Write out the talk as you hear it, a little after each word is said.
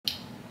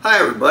Hi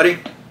everybody,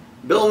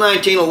 Bill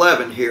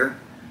 1911 here.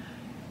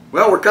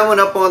 Well, we're coming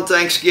up on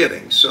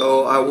Thanksgiving,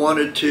 so I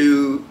wanted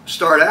to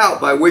start out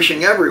by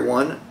wishing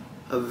everyone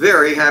a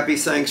very happy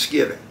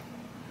Thanksgiving.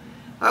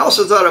 I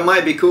also thought it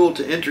might be cool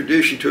to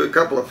introduce you to a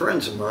couple of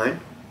friends of mine.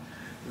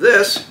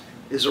 This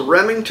is a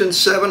Remington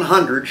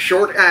 700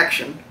 short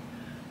action,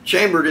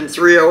 chambered in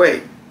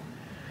 .308.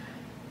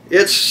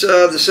 It's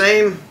the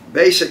same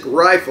basic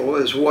rifle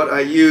as what I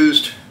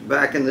used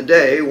back in the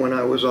day when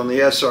I was on the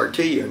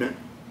SRT unit.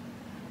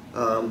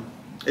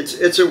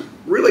 It's a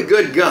really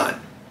good gun.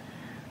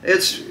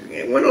 It's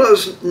one of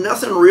those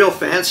nothing real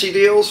fancy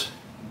deals,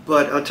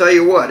 but I'll tell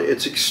you what,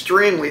 it's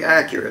extremely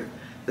accurate.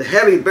 The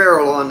heavy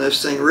barrel on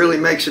this thing really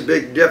makes a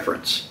big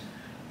difference.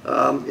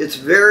 It's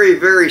very,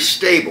 very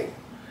stable.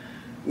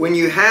 When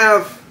you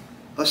have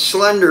a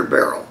slender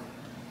barrel,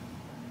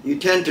 you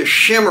tend to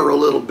shimmer a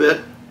little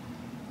bit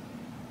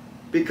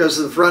because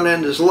the front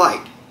end is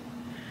light.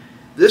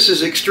 This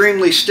is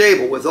extremely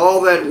stable. With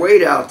all that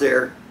weight out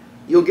there,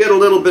 you'll get a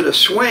little bit of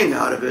swing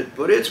out of it,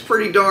 but it's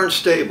pretty darn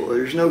stable.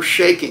 There's no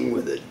shaking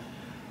with it.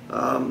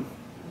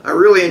 I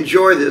really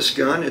enjoy this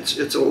gun.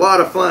 It's a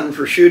lot of fun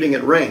for shooting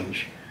at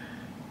range.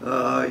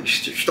 You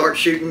start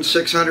shooting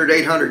 600,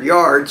 800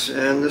 yards,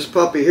 and this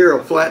puppy here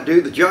will flat do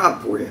the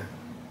job for you.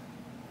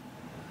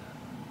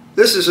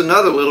 This is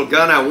another little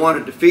gun I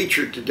wanted to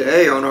feature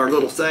today on our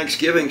little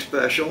Thanksgiving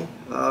special.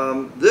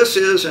 This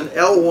is an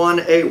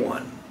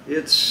L1A1.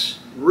 It's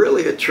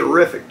really a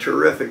terrific,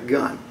 terrific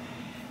gun.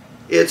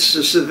 It's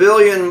the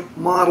civilian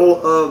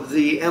model of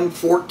the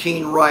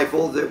M14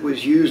 rifle that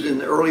was used in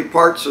the early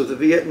parts of the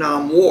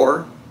Vietnam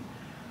War.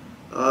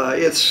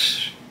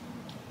 It's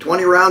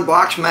 20 round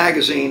box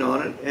magazine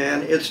on it,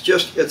 and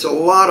it's a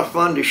lot of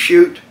fun to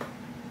shoot.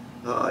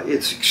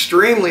 It's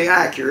extremely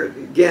accurate.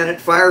 Again, it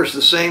fires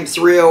the same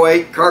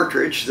 .308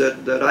 cartridge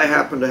that I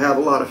happen to have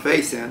a lot of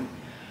faith in.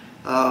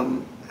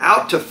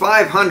 Out to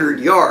 500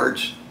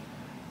 yards,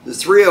 the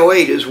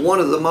 .308 is one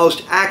of the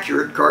most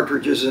accurate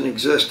cartridges in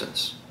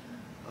existence.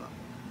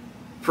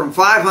 From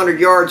 500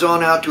 yards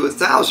on out to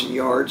 1,000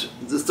 yards,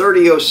 the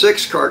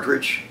 3006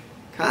 cartridge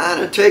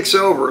kind of takes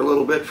over a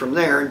little bit from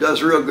there and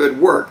does real good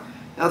work.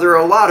 Now, there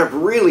are a lot of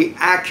really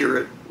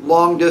accurate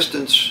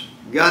long-distance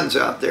guns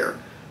out there.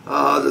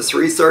 The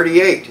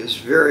 338 is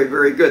very,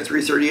 very good,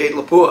 338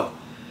 Lapua.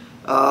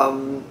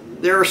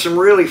 There are some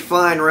really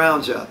fine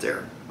rounds out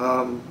there.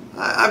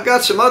 I've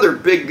got some other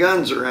big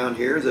guns around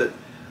here that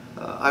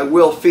I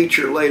will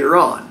feature later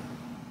on.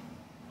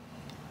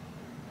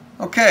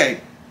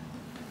 Okay.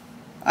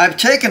 I've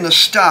taken the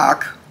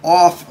stock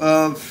off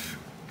of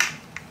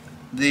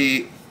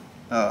the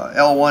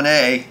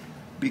L1A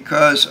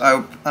because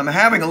I'm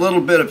having a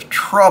little bit of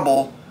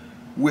trouble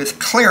with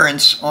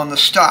clearance on the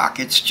stock.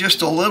 It's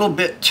just a little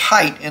bit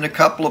tight in a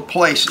couple of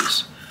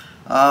places.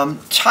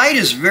 Tight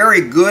is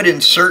very good in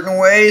certain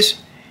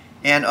ways,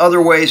 and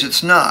other ways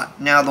it's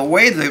not. Now, the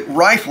way the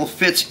rifle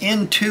fits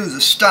into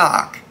the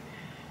stock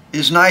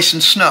is nice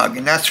and snug,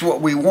 and that's what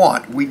we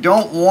want. We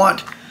don't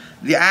want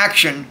the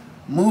action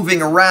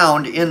moving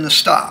around in the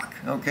stock.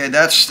 Okay,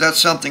 that's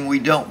something we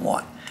don't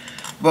want.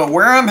 But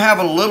where I'm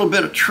having a little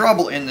bit of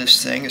trouble in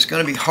this thing, it's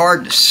going to be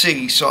hard to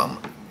see, so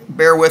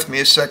bear with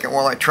me a second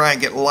while I try and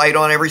get light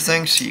on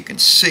everything so you can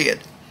see it.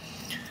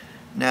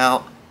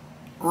 Now,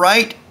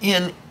 right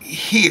in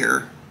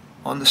here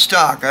on the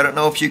stock, I don't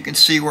know if you can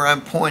see where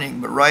I'm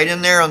pointing, but right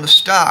in there on the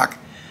stock,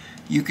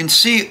 you can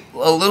see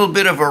a little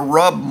bit of a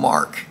rub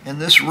mark, and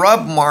this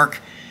rub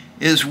mark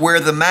is where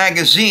the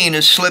magazine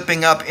is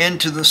slipping up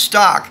into the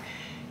stock,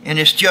 and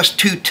it's just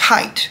too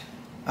tight.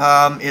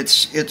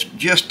 It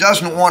just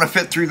doesn't want to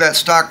fit through that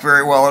stock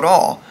very well at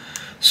all.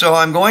 So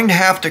I'm going to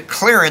have to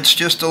clearance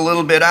just a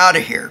little bit out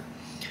of here.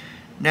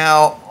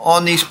 Now,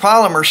 on these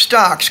polymer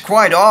stocks,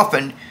 quite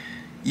often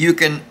you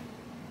can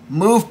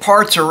move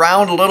parts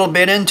around a little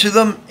bit into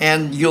them,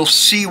 and you'll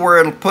see where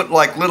it'll put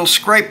like little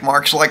scrape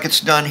marks like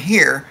it's done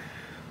here,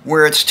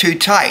 where it's too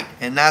tight,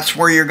 and that's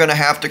where you're going to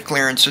have to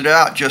clearance it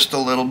out just a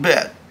little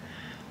bit.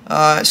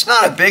 It's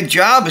not a big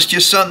job, it's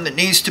just something that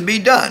needs to be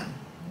done.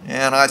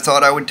 And I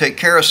thought I would take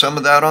care of some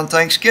of that on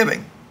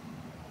Thanksgiving.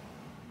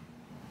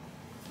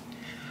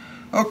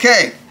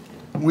 Okay,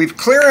 we've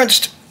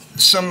clearanced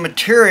some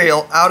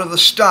material out of the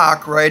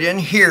stock right in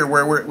here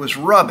where it was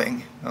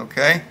rubbing,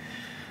 okay?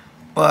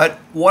 But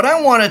what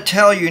I want to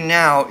tell you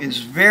now is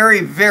very,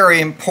 very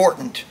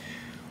important.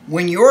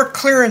 When you're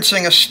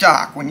clearancing a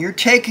stock, when you're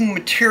taking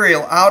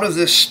material out of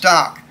this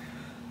stock,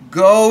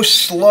 go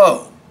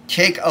slow.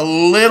 Take a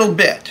little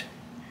bit,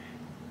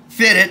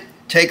 fit it,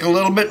 take a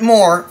little bit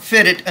more,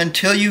 fit it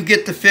until you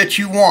get the fit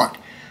you want.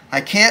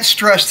 I can't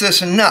stress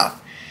this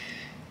enough.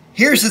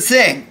 Here's the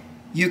thing,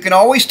 you can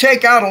always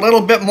take out a little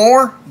bit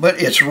more,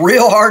 but it's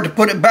real hard to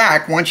put it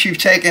back once you've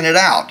taken it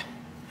out.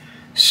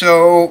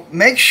 So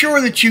make sure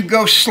that you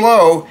go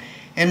slow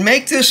and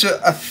make this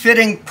a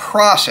fitting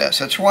process.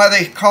 That's why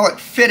they call it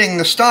fitting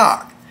the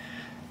stock,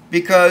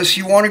 because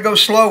you want to go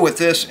slow with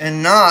this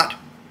and not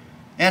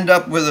end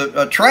up with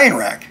a train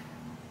wreck.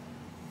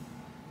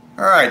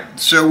 Alright,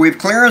 so we've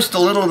clearanced a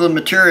little of the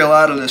material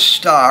out of this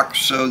stock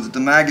so that the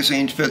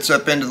magazine fits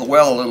up into the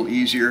well a little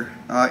easier.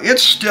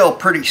 It's still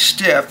pretty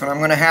stiff and I'm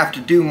going to have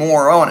to do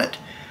more on it.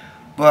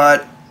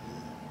 But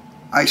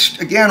I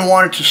again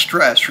wanted to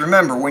stress,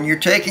 remember, when you're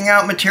taking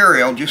out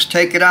material, just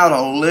take it out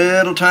a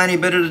little tiny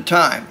bit at a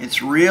time.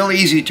 It's real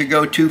easy to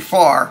go too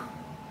far,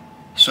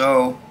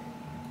 so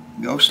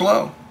go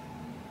slow.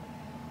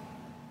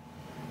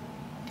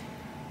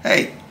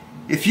 Hey,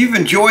 if you've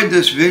enjoyed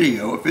this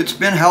video, if it's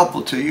been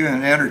helpful to you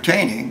and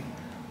entertaining,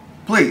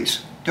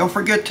 please don't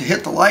forget to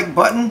hit the like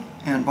button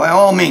and by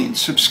all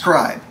means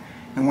subscribe.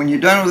 And when you're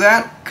done with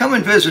that, come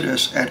and visit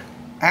us at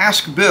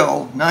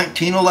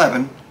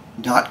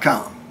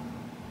askbill1911.com.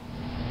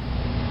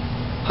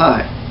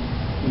 Hi,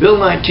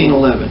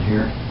 Bill1911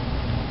 here.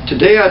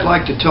 Today I'd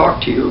like to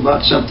talk to you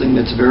about something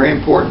that's very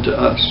important to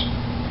us,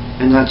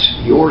 and that's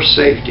your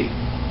safety.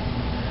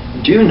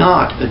 Do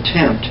not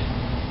attempt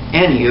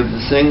any of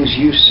the things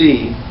you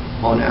see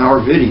on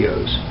our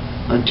videos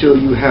until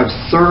you have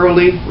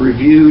thoroughly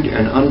reviewed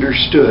and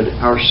understood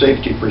our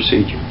safety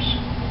procedures.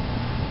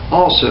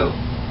 Also,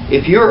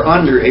 if you're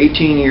under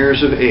 18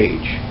 years of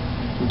age,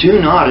 do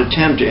not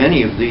attempt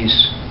any of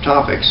these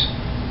topics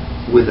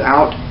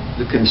without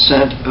the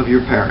consent of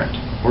your parent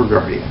or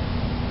guardian.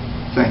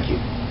 Thank you.